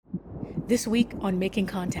This week on Making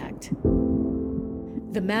Contact,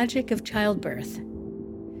 the magic of childbirth.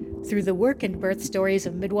 Through the work and birth stories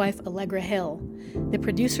of midwife Allegra Hill, the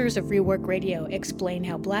producers of Rework Radio explain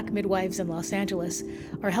how Black midwives in Los Angeles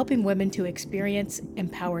are helping women to experience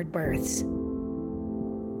empowered births.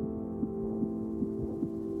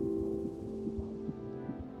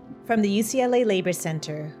 From the UCLA Labor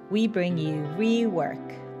Center, we bring you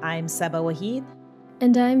Rework. I'm Saba Wahid.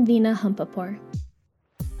 And I'm Veena Hampapur.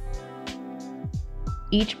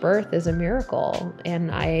 Each birth is a miracle,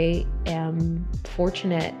 and I am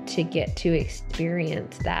fortunate to get to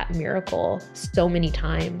experience that miracle so many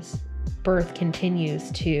times. Birth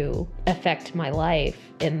continues to affect my life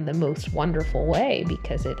in the most wonderful way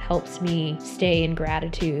because it helps me stay in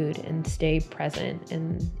gratitude and stay present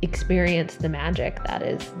and experience the magic that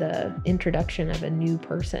is the introduction of a new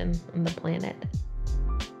person on the planet.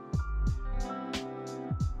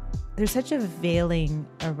 There's such a veiling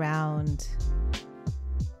around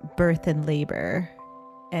birth and labor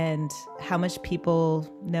and how much people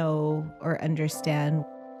know or understand.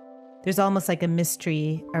 There's almost like a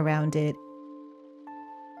mystery around it.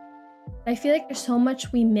 I feel like there's so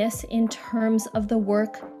much we miss in terms of the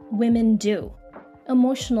work women do.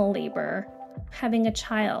 Emotional labor, having a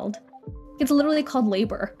child. It's literally called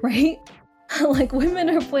labor, right? Like, women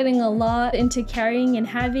are putting a lot into carrying and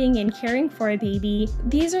having and caring for a baby.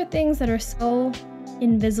 These are things that are so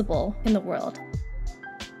invisible in the world.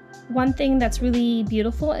 One thing that's really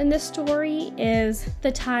beautiful in this story is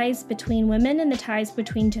the ties between women and the ties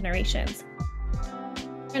between generations.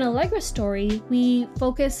 In Allegra's story, we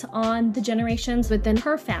focus on the generations within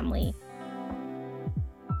her family.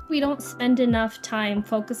 We don't spend enough time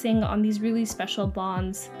focusing on these really special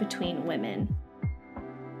bonds between women.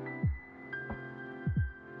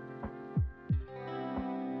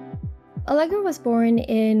 Allegra was born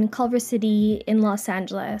in Culver City in Los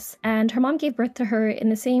Angeles, and her mom gave birth to her in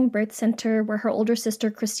the same birth center where her older sister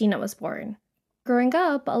Christina was born. Growing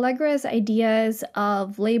up, Allegra's ideas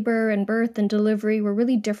of labor and birth and delivery were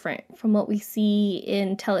really different from what we see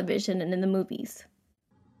in television and in the movies.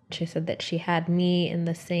 She said that she had me in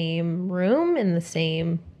the same room, in the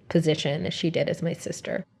same position as she did as my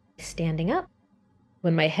sister, standing up.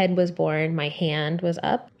 When my head was born, my hand was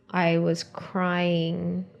up. I was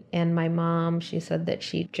crying. And my mom, she said that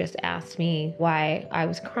she just asked me why I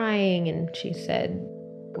was crying. And she said,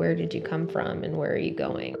 "Where did you come from and where are you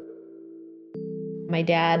going?" My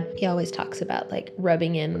dad, he always talks about like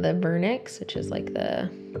rubbing in the vernix, which is like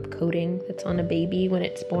the coating that's on a baby when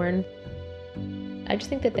it's born. I just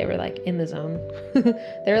think that they were like in the zone.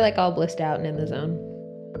 They were like all blissed out and in the zone.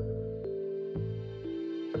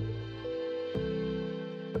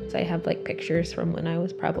 I have like pictures from when I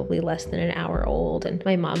was probably less than an hour old, and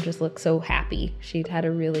my mom just looked so happy. She'd had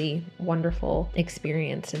a really wonderful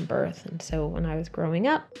experience in birth. And so when I was growing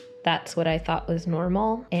up, that's what I thought was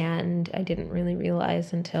normal. And I didn't really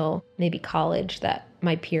realize until maybe college that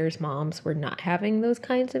my peers' moms were not having those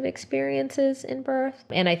kinds of experiences in birth.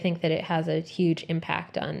 And I think that it has a huge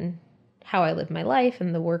impact on how I live my life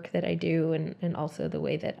and the work that I do, and also the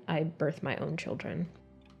way that I birth my own children.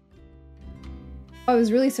 I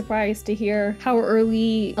was really surprised to hear how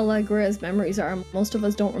early Allegra's memories are. Most of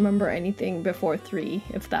us don't remember anything before 3,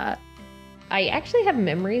 if that. I actually have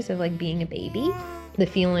memories of like being a baby, the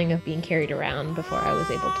feeling of being carried around before I was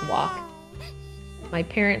able to walk. My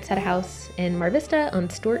parents had a house in Mar Vista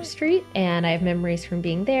on Stewart Street, and I have memories from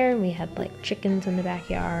being there. We had like chickens in the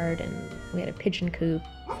backyard, and we had a pigeon coop.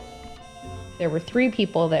 There were 3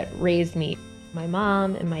 people that raised me: my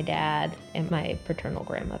mom and my dad and my paternal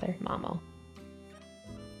grandmother, Mamo.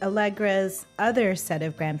 Allegra's other set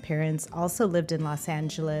of grandparents also lived in Los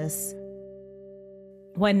Angeles.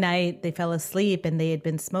 One night, they fell asleep and they had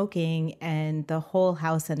been smoking, and the whole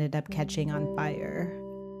house ended up catching on fire.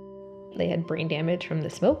 They had brain damage from the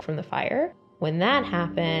smoke from the fire. When that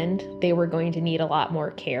happened, they were going to need a lot more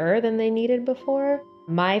care than they needed before.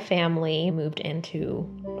 My family moved into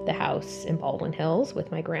the house in Baldwin Hills with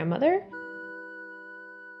my grandmother.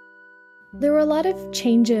 There were a lot of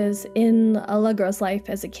changes in Allegra's life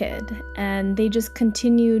as a kid, and they just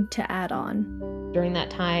continued to add on. During that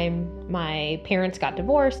time, my parents got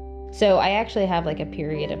divorced, so I actually have like a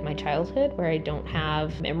period of my childhood where I don't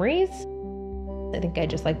have memories. I think I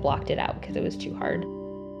just like blocked it out because it was too hard.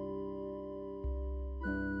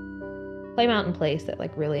 Play Mountain Place that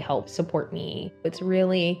like really helps support me. It's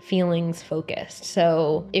really feelings focused.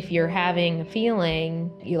 So if you're having a feeling,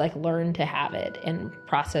 you like learn to have it and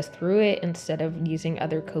process through it instead of using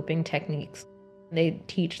other coping techniques. They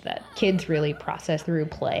teach that kids really process through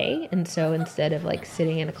play. And so instead of like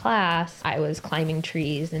sitting in a class, I was climbing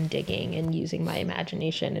trees and digging and using my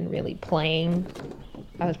imagination and really playing.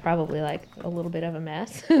 I was probably like a little bit of a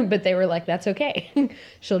mess, but they were like, that's okay.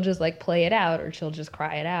 She'll just like play it out or she'll just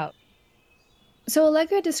cry it out. So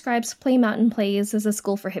Allegra describes Play Mountain Plays as a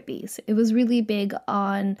school for hippies. It was really big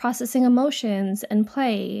on processing emotions and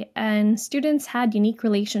play, and students had unique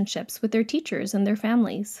relationships with their teachers and their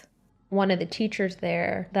families. One of the teachers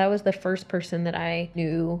there, that was the first person that I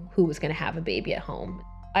knew who was going to have a baby at home.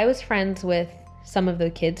 I was friends with some of the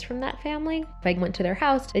kids from that family. If I went to their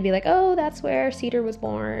house, they'd be like, oh, that's where Cedar was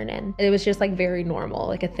born. And it was just like very normal,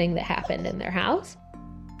 like a thing that happened in their house.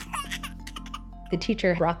 The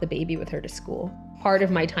teacher brought the baby with her to school. Part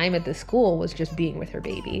of my time at the school was just being with her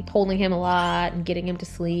baby, holding him a lot and getting him to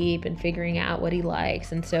sleep and figuring out what he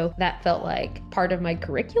likes. And so that felt like part of my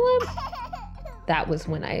curriculum. That was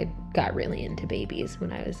when I got really into babies,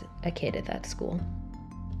 when I was a kid at that school.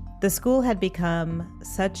 The school had become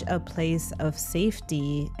such a place of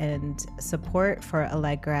safety and support for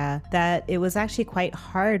Allegra that it was actually quite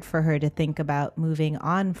hard for her to think about moving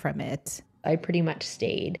on from it. I pretty much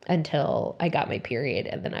stayed until I got my period.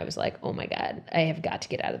 And then I was like, oh my God, I have got to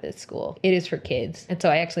get out of this school. It is for kids. And so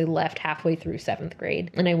I actually left halfway through 7th grade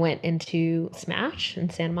and I went into SMASH in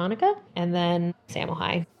Santa Monica and then Samo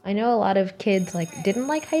High. I know a lot of kids like didn't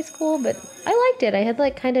like high school, but I liked it. I had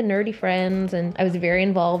like kind of nerdy friends and I was very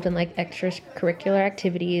involved in like extracurricular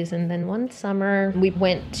activities. And then one summer we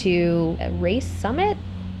went to a race summit.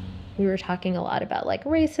 We were talking a lot about like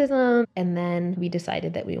racism, and then we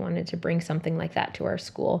decided that we wanted to bring something like that to our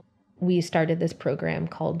school. We started this program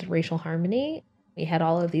called Racial Harmony. We had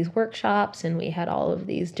all of these workshops and we had all of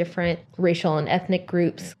these different racial and ethnic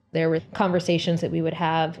groups. There were conversations that we would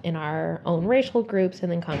have in our own racial groups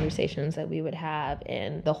and then conversations that we would have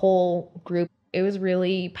in the whole group. It was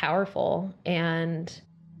really powerful. And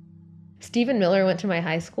Stephen Miller went to my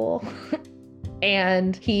high school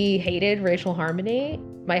and he hated Racial Harmony.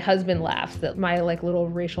 My husband laughs that my like little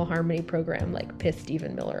Racial Harmony program like pissed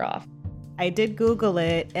Stephen Miller off. I did Google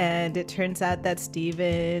it, and it turns out that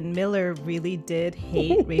Stephen Miller really did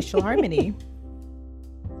hate Racial Harmony.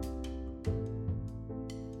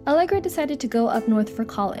 Allegra decided to go up north for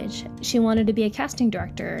college. She wanted to be a casting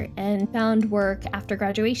director and found work after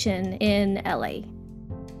graduation in LA.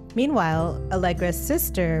 Meanwhile, Allegra's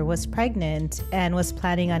sister was pregnant and was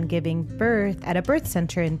planning on giving birth at a birth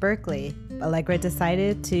center in Berkeley. Allegra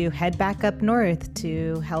decided to head back up north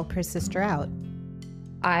to help her sister out.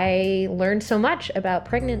 I learned so much about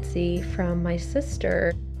pregnancy from my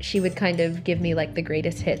sister. She would kind of give me like the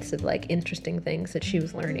greatest hits of like interesting things that she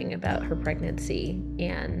was learning about her pregnancy.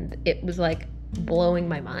 And it was like blowing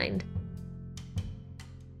my mind.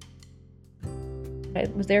 I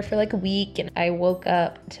was there for like a week and I woke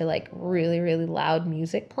up to like really, really loud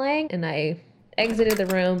music playing and I exited the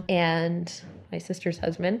room and my sister's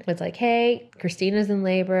husband was like, hey, Christina's in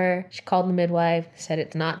labor. She called the midwife, said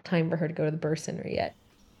it's not time for her to go to the birth center yet.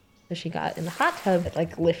 So she got in the hot tub, it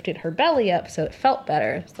like lifted her belly up so it felt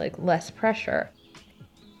better. It's like less pressure.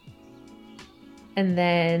 And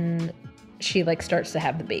then she like starts to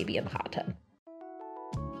have the baby in the hot tub.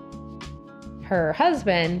 Her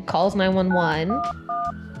husband calls 911.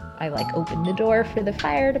 I like opened the door for the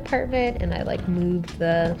fire department and I like moved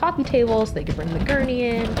the coffee table so they could bring the gurney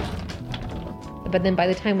in. But then by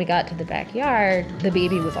the time we got to the backyard, the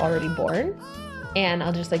baby was already born. And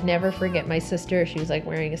I'll just like never forget my sister. She was like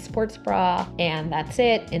wearing a sports bra and that's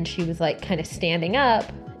it. And she was like kind of standing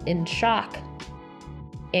up in shock.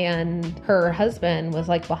 And her husband was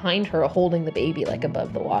like behind her holding the baby like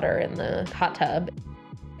above the water in the hot tub.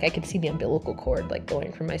 I could see the umbilical cord like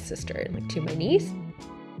going from my sister and like to my niece.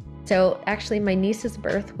 So actually my niece's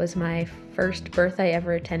birth was my first birth I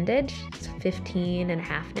ever attended. She's 15 and a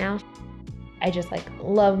half now. I just like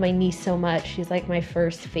love my niece so much. She's like my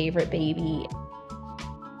first favorite baby.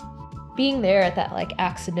 Being there at that like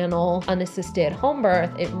accidental unassisted home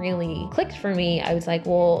birth, it really clicked for me. I was like,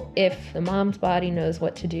 well, if the mom's body knows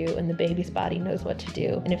what to do and the baby's body knows what to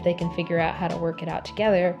do, and if they can figure out how to work it out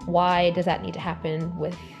together, why does that need to happen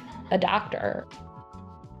with a doctor?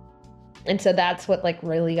 And so that's what like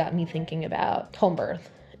really got me thinking about home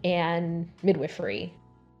birth and midwifery.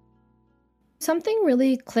 Something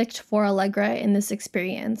really clicked for Allegra in this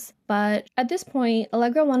experience, but at this point,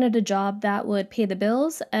 Allegra wanted a job that would pay the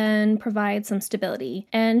bills and provide some stability,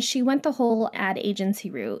 and she went the whole ad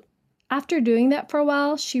agency route. After doing that for a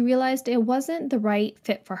while, she realized it wasn't the right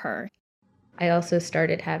fit for her. I also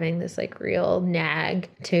started having this like real nag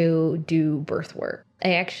to do birth work.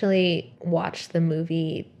 I actually watched the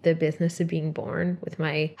movie The Business of Being Born with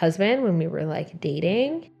my husband when we were like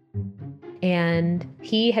dating. And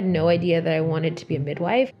he had no idea that I wanted to be a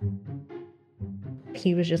midwife.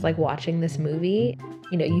 He was just like watching this movie.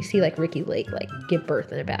 You know, you see like Ricky Lake like give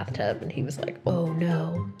birth in a bathtub, and he was like, oh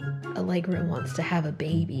no, Allegra wants to have a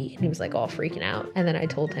baby. And he was like all freaking out. And then I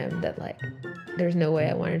told him that like, there's no way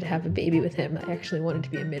I wanted to have a baby with him. I actually wanted to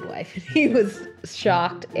be a midwife. And he was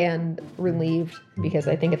shocked and relieved, because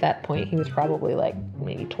I think at that point he was probably like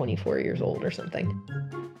maybe 24 years old or something.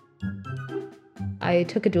 I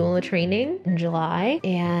took a doula training in July,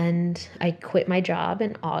 and I quit my job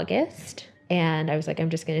in August. And I was like, I'm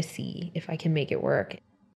just going to see if I can make it work.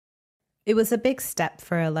 It was a big step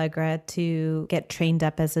for Allegra to get trained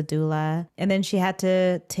up as a doula. And then she had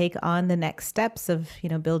to take on the next steps of,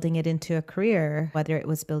 building it into a career, whether it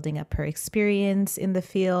was building up her experience in the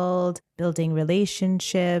field, building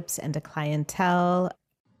relationships and a clientele.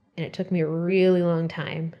 And it took me a really long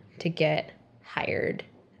time to get hired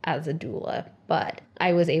as a doula, but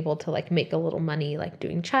I was able to like make a little money like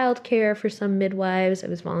doing childcare for some midwives. I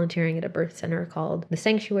was volunteering at a birth center called The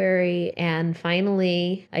Sanctuary, and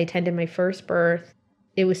finally I attended my first birth.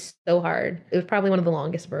 It was so hard. It was probably one of the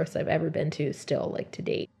longest births I've ever been to still, like to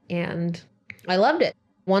date, and I loved it.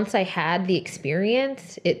 Once I had the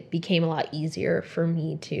experience, it became a lot easier for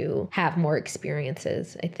me to have more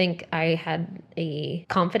experiences. I think I had a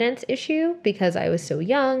confidence issue because I was so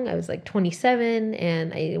young. I was like 27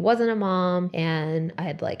 and I wasn't a mom, and I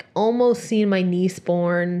had like almost seen my niece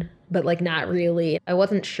born, but like not really. I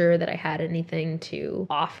wasn't sure that I had anything to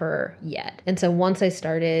offer yet. And so once I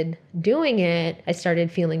started doing it, I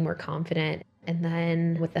started feeling more confident. And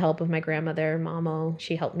then with the help of my grandmother, Mamo,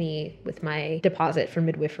 she helped me with my deposit for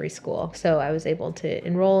midwifery school. So I was able to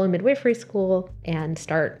enroll in midwifery school and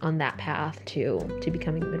start on that path to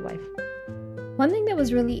becoming a midwife. One thing that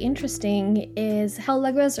was really interesting is how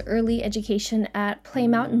Allegra's early education at Play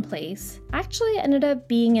Mountain Place actually ended up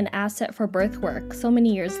being an asset for birth work so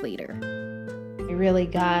many years later. I really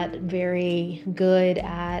got very good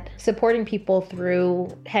at supporting people through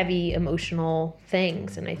heavy emotional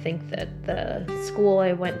things. And I think that the school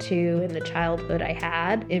I went to and the childhood I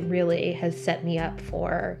had, it really has set me up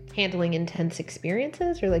for handling intense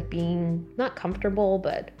experiences, or like being not comfortable,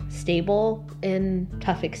 but stable in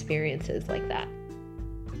tough experiences like that.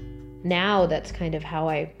 Now that's kind of how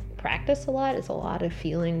I practice a lot. It's a lot of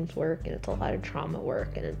feelings work, and it's a lot of trauma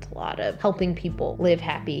work, and it's a lot of helping people live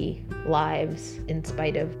happy lives in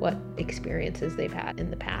spite of what experiences they've had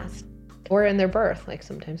in the past or in their birth. Like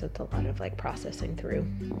sometimes it's a lot of like processing through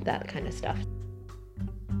that kind of stuff.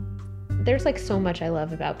 There's like so much I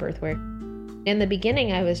love about birth work. In the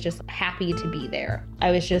beginning, I was just happy to be there.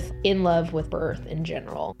 I was just in love with birth in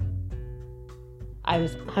general. I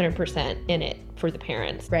was 100% in it for the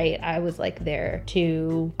parents, right? I was like there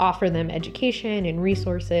to offer them education and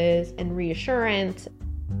resources and reassurance.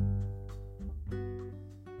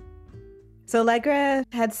 So Allegra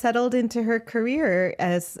had settled into her career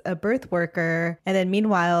as a birth worker. And then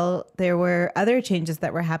meanwhile, there were other changes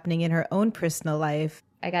that were happening in her own personal life.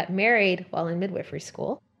 I got married while in midwifery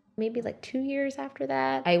school. Maybe like 2 years after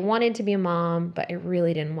that. I wanted to be a mom, but I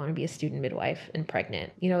really didn't want to be a student midwife and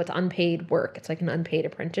pregnant. It's unpaid work. It's like an unpaid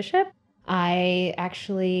apprenticeship. I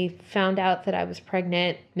actually found out that I was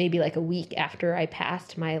pregnant maybe like a week after I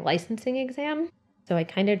passed my licensing exam. So I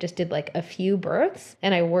kind of just did like a few births,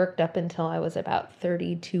 and I worked up until I was about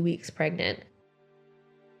 32 weeks pregnant.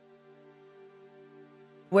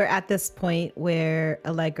 We're at this point where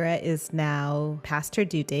Allegra is now past her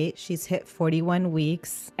due date. She's hit 41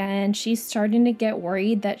 weeks. And she's starting to get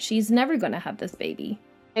worried that she's never going to have this baby.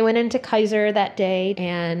 I went into Kaiser that day,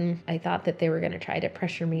 and I thought that they were going to try to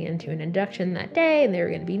pressure me into an induction that day, and they were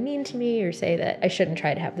going to be mean to me or say that I shouldn't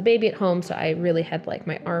try to have the baby at home. So I really had like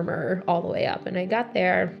my armor all the way up, and I got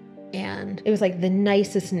there. And it was like the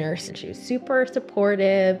nicest nurse, and she was super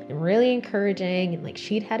supportive and really encouraging, and like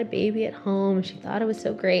she'd had a baby at home and she thought it was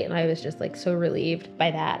so great, and I was just like so relieved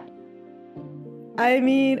by that. I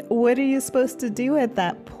mean, what are you supposed to do at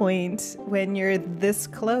that point when you're this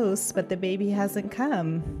close but the baby hasn't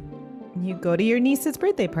come? You go to your niece's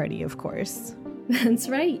birthday party, of course. That's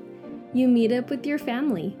right. You meet up with your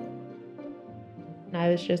family. And I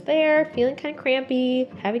was just there, feeling kind of crampy,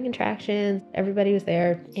 having contractions. Everybody was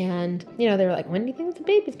there. And, they were like, when do you think the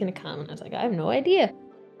baby's going to come? And I was like, I have no idea.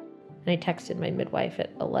 And I texted my midwife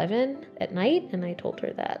at 11 at night, and I told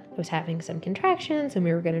her that I was having some contractions and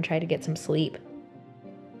we were going to try to get some sleep.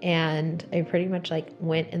 And I pretty much like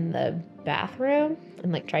went in the bathroom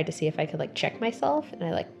and like tried to see if I could like check myself, and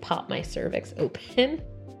I like popped my cervix open.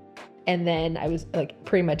 And then I was like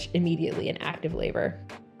pretty much immediately in active labor.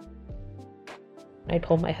 I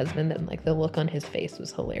told my husband that like the look on his face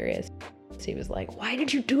was hilarious. So he was like, "Why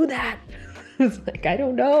did you do that?" I was like, "I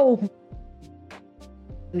don't know."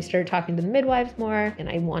 We started talking to the midwives more, and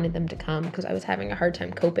I wanted them to come because I was having a hard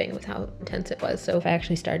time coping with how intense it was. So I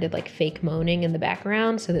actually started like fake moaning in the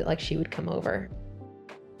background so that like she would come over.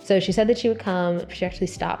 So she said that she would come. She actually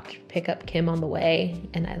stopped to pick up Kim on the way,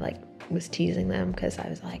 and I like was teasing them because I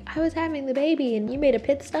was like, "I was having the baby and you made a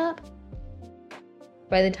pit stop."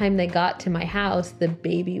 By the time they got to my house, the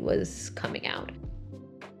baby was coming out.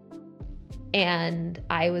 And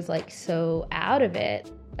I was like so out of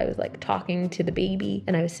it. I was like talking to the baby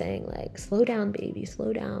and I was saying like, "Slow down, baby,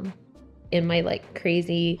 slow down." In my like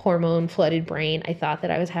crazy hormone flooded brain, I thought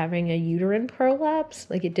that I was having a uterine prolapse.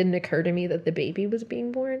 Like it didn't occur to me that the baby was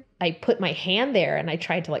being born. I put my hand there and I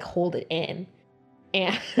tried to like hold it in.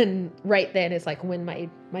 And right then is like when my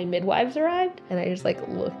midwives arrived, and I just like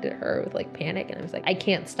looked at her with like panic, and I was like, "I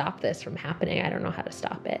can't stop this from happening. I don't know how to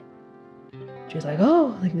stop it." She was like,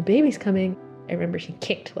 "Oh, like the baby's coming." I remember she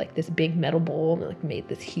kicked like this big metal bowl and like made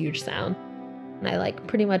this huge sound. And I like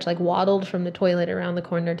pretty much like waddled from the toilet around the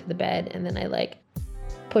corner to the bed, and then I like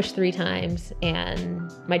pushed 3 times, and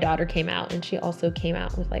my daughter came out, and she also came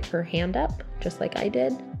out with like her hand up just like I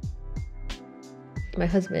did. My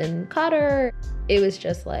husband caught her. It was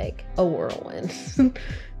just like a whirlwind.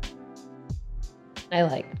 I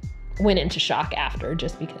like went into shock after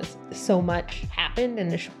just because so much happened in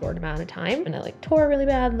a short amount of time, and I like tore really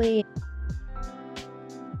badly.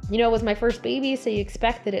 You know, it was my first baby, so you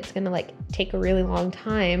expect that it's gonna like take a really long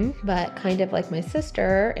time, but kind of like my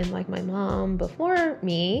sister and like my mom before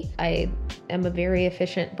me, I am a very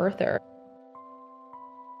efficient birther.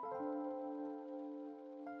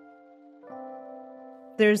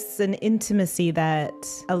 There's an intimacy that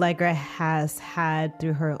Allegra has had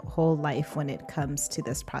through her whole life when it comes to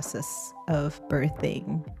this process of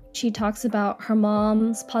birthing. She talks about her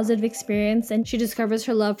mom's positive experience, and she discovers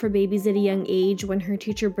her love for babies at a young age when her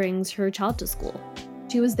teacher brings her child to school.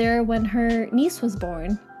 She was there when her niece was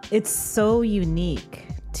born. It's so unique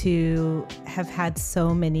to have had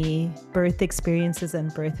so many birth experiences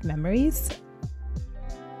and birth memories.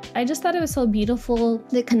 I just thought it was so beautiful,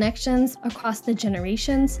 the connections across the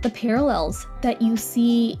generations, the parallels that you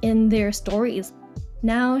see in their stories.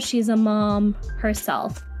 Now she's a mom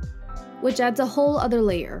herself, which adds a whole other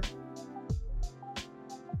layer.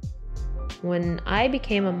 When I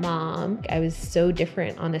became a mom, I was so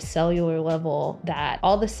different on a cellular level that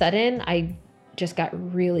all of a sudden I just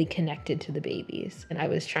got really connected to the babies, and I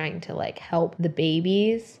was trying to like help the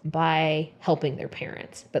babies by helping their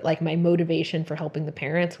parents. But like my motivation for helping the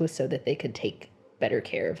parents was so that they could take better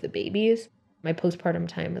care of the babies. My postpartum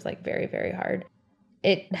time was like very, very hard.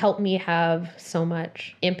 It helped me have so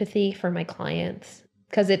much empathy for my clients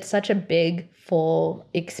because it's such a big, full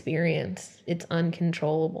experience. It's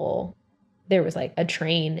uncontrollable. There was like a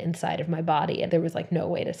train inside of my body and there was like no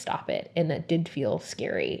way to stop it. And that did feel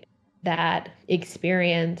scary. That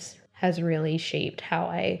experience has really shaped how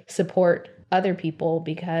I support other people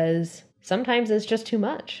because sometimes it's just too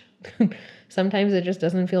much. Sometimes it just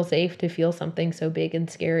doesn't feel safe to feel something so big and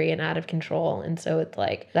scary and out of control. And so it's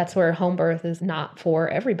like, that's where home birth is not for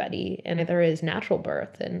everybody. And there is natural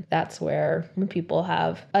birth. And that's where when people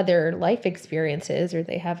have other life experiences or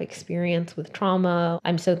they have experience with trauma,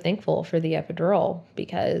 I'm so thankful for the epidural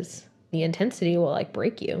because the intensity will like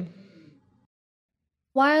break you.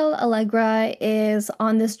 While Allegra is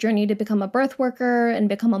on this journey to become a birth worker and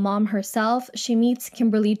become a mom herself, she meets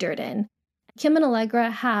Kimberly Durden. Kim and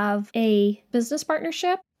Allegra have a business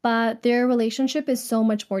partnership, but their relationship is so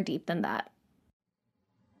much more deep than that.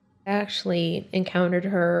 I actually encountered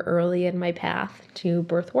her early in my path to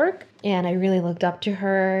birth work, and I really looked up to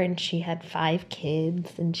her, and she had 5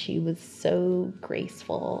 kids, and she was so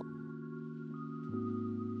graceful.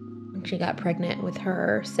 She got pregnant with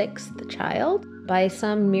her 6th child. By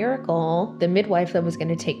some miracle, the midwife that was going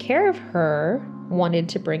to take care of her wanted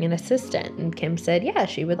to bring an assistant, and Kim said, yeah,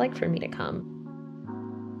 she would like for me to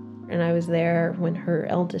come. And I was there when her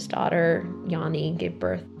eldest daughter, Yanni, gave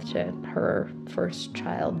birth to her first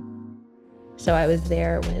child. So I was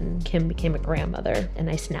there when Kim became a grandmother, and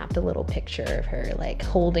I snapped a little picture of her like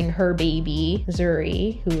holding her baby,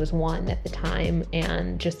 Zuri, who was 1 at the time,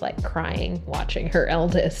 and just like crying, watching her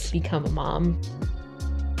eldest become a mom.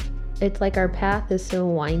 It's like our path is so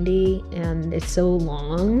windy and it's so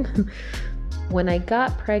long When I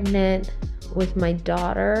got pregnant with my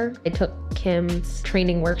daughter, I took Kim's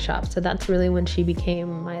training workshop. So that's really when she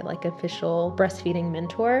became my official breastfeeding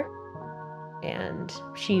mentor. And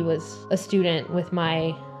she was a student with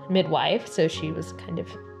my midwife, so she was kind of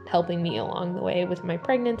helping me along the way with my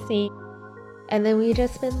pregnancy. And then we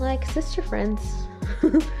just been like sister friends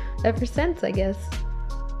ever since, I guess.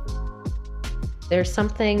 There's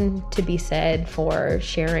something to be said for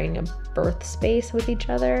sharing a birth space with each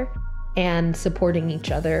other and supporting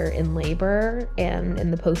each other in labor and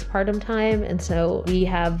in the postpartum time. And so we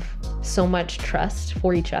have so much trust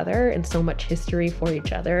for each other and so much history for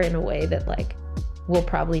each other in a way that we'll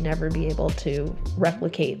probably never be able to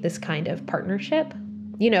replicate this kind of partnership.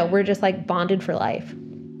 We're just bonded for life.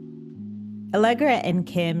 Allegra and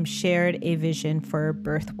Kim shared a vision for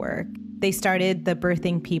birth work. They started the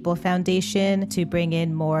Birthing People Foundation to bring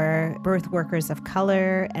in more birth workers of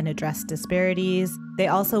color and address disparities. They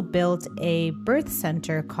also built a birth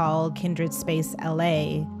center called Kindred Space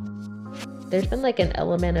LA. There's been an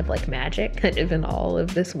element of magic kind of in all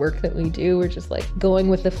of this work that we do. We're just going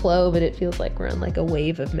with the flow, but it feels like we're on a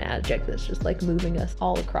wave of magic that's just moving us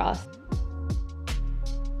all across.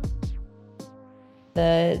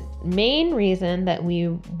 The main reason that we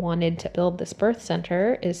wanted to build this birth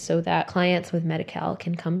center is so that clients with Medi-Cal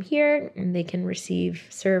can come here and they can receive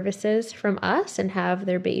services from us and have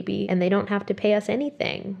their baby, and they don't have to pay us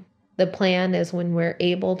anything. The plan is when we're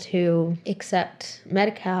able to accept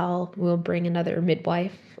Medi-Cal, we'll bring another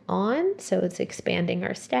midwife on. So it's expanding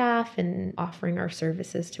our staff and offering our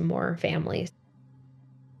services to more families.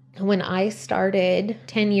 When I started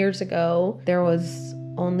 10 years ago, there was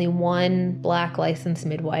only one Black licensed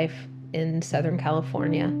midwife in Southern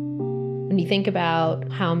California. When you think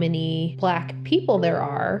about how many Black people there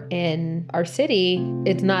are in our city,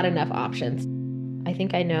 it's not enough options. I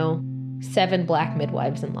think I know 7 Black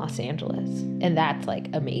midwives in Los Angeles, and that's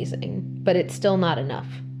amazing, but it's still not enough.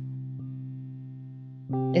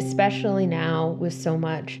 Especially now with so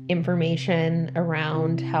much information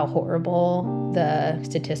around how horrible the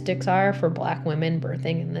statistics are for Black women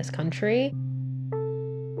birthing in this country.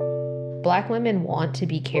 Black women want to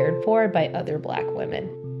be cared for by other Black women.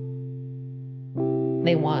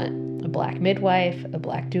 They want a Black midwife, a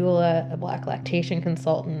Black doula, a Black lactation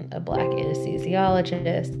consultant, a Black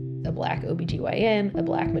anesthesiologist, a Black OBGYN, a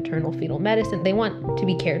Black maternal fetal medicine. They want to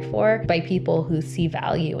be cared for by people who see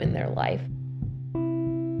value in their life.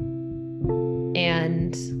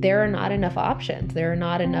 And there are not enough options. There are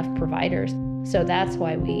not enough providers. So that's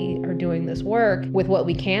why we are doing this work with what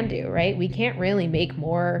we can do, right? We can't really make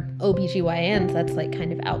more OBGYNs. That's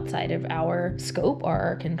kind of outside of our scope or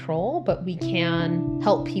our control, but we can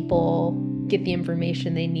help people get the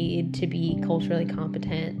information they need to be culturally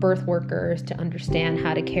competent birth workers, to understand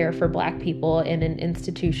how to care for Black people in an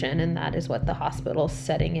institution. And that is what the hospital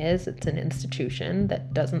setting is. It's an institution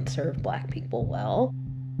that doesn't serve Black people well.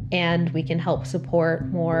 And we can help support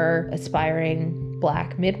more aspiring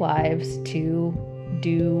Black midwives to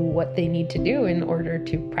do what they need to do in order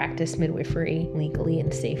to practice midwifery legally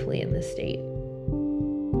and safely in this state.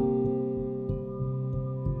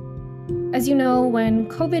 As you know, when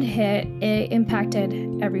COVID hit, it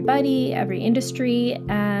impacted everybody, every industry,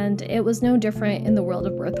 and it was no different in the world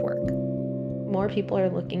of birth work. More people are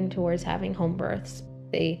looking towards having home births.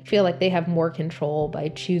 They feel like they have more control by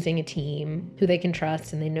choosing a team who they can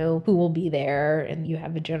trust, and they know who will be there, and you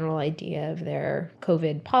have a general idea of their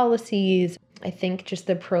COVID policies. I think just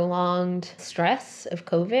the prolonged stress of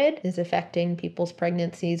COVID is affecting people's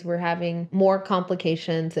pregnancies. We're having more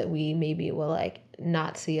complications that we maybe will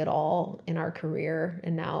not see at all in our career,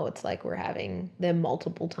 and now it's we're having them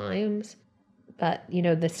multiple times. But,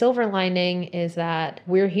 the silver lining is that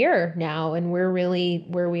we're here now, and we're really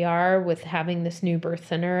where we are with having this new birth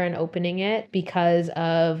center and opening it because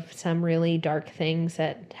of some really dark things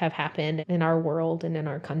that have happened in our world and in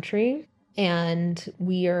our country. And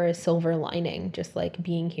we are a silver lining, just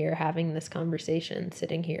being here, having this conversation,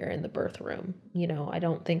 sitting here in the birth room. I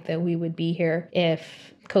don't think that we would be here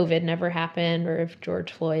if COVID never happened, or if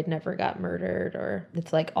George Floyd never got murdered, or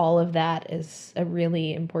it's all of that is a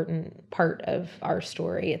really important part of our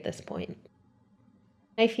story at this point.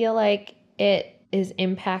 I feel like it is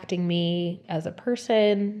impacting me as a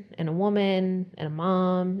person and a woman and a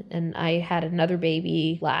mom. And I had another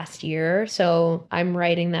baby last year. So I'm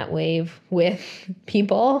riding that wave with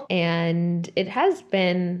people. And it has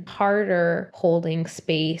been harder holding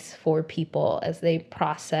space for people as they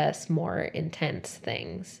process more intense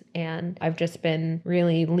things. And I've just been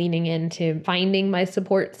really leaning into finding my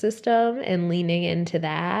support system and leaning into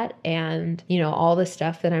that. And, all the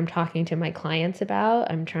stuff that I'm talking to my clients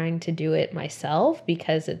about, I'm trying to do it myself. myself,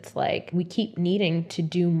 because it's like we keep needing to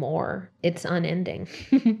do more. It's unending.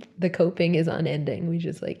 The coping is unending. We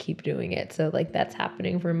just like keep doing it. So like that's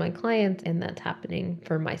happening for my clients, and that's happening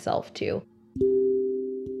for myself too.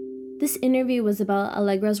 This interview was about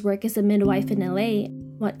Allegra's work as a midwife in LA.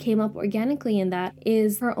 What came up organically in that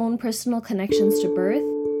is her own personal connections to birth.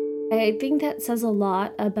 I think that says a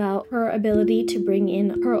lot about her ability to bring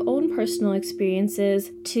in her own personal experiences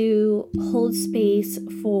to hold space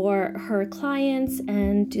for her clients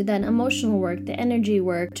and do that emotional work, the energy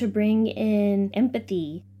work, to bring in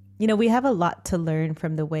empathy. You know, we have a lot to learn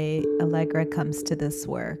from the way Allegra comes to this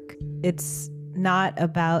work. It's not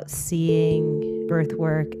about seeing birth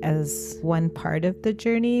work as one part of the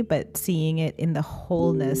journey, but seeing it in the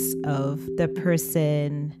wholeness of the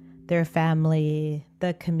person, their family,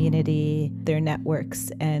 the community, their networks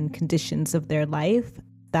and conditions of their life.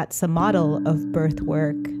 That's a model of birth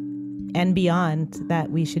work and beyond that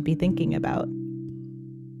we should be thinking about.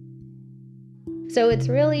 So it's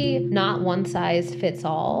really not one size fits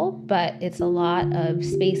all, but it's a lot of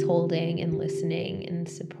space holding and listening and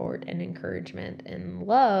support and encouragement and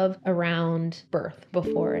love around birth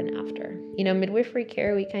before and after. You know, midwifery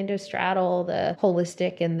care, we kind of straddle the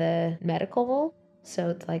holistic and the medical. So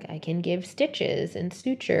it's like I can give stitches and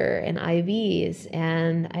suture and IVs,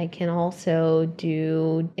 and I can also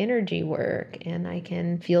do energy work, and I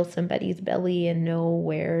can feel somebody's belly and know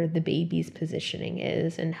where the baby's positioning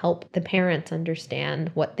is and help the parents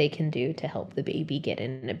understand what they can do to help the baby get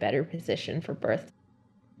in a better position for birth.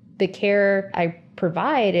 The care I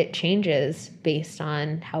provide, it changes based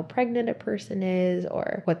on how pregnant a person is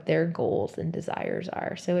or what their goals and desires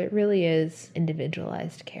are. So it really is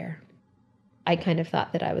individualized care. I kind of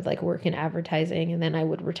thought that I would like work in advertising and then I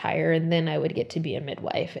would retire and then I would get to be a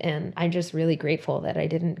midwife. And I'm just really grateful that I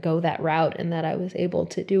didn't go that route and that I was able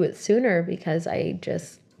to do it sooner, because I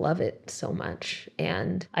just love it so much.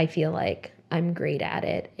 And I feel like I'm great at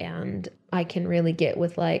it, and I can really get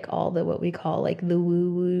with like all the what we call like the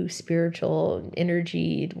woo-woo spiritual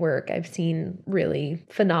energy work. I've seen really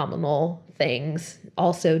phenomenal things.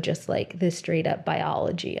 Also just like the straight up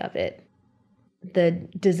biology of it. The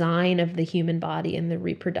design of the human body and the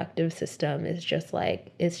reproductive system is just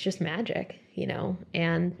like, it's just magic, you know,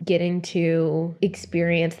 and getting to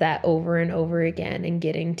experience that over and over again and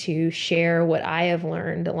getting to share what I have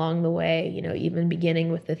learned along the way, you know, even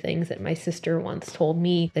beginning with the things that my sister once told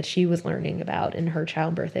me that she was learning about in her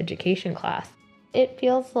childbirth education class. It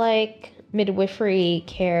feels like midwifery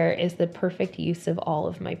care is the perfect use of all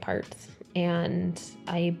of my parts. And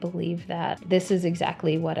I believe that this is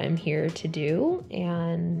exactly what I'm here to do,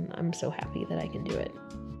 and I'm so happy that I can do it.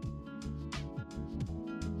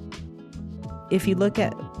 If you look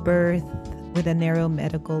at birth with a narrow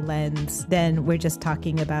medical lens, then we're just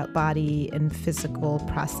talking about body and physical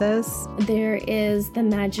process. There is the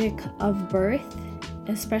magic of birth,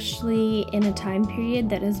 especially in a time period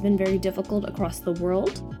that has been very difficult across the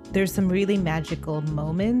world. There's some really magical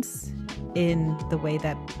moments in the way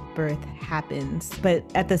that birth happens, but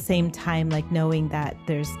at the same time, like knowing that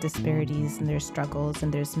there's disparities and there's struggles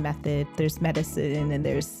and there's method, there's medicine and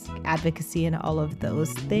there's advocacy and all of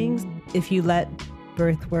those things. If you let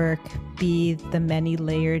birth work be the many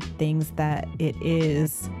layered things that it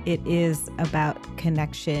is about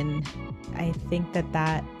connection. I think that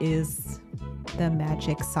that is the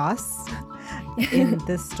magic sauce in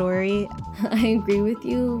this story. I agree with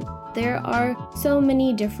you. There are so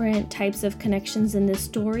many different types of connections in this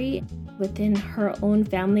story within her own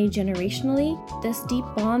family generationally. This deep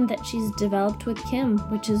bond that she's developed with Kim,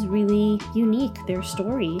 which is really unique, their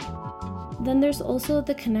story. Then there's also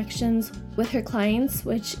the connections with her clients,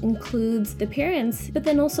 which includes the parents, but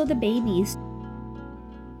then also the babies.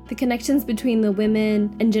 The connections between the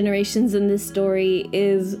women and generations in this story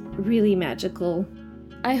is really magical.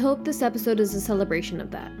 I hope this episode is a celebration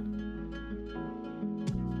of that.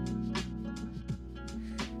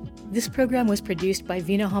 This program was produced by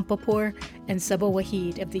Veena Hampapur and Saba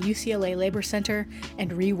Waheed of the UCLA Labor Center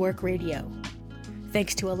and Rework Radio.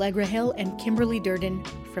 Thanks to Allegra Hill and Kimberly Durden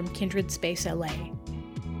from Kindred Space LA.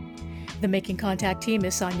 The Making Contact team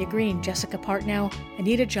is Sonia Green, Jessica Partnow,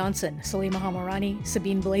 Anita Johnson, Salima Hamarani,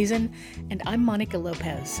 Sabine Blazin, and I'm Monica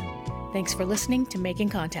Lopez. Thanks for listening to Making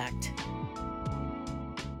Contact.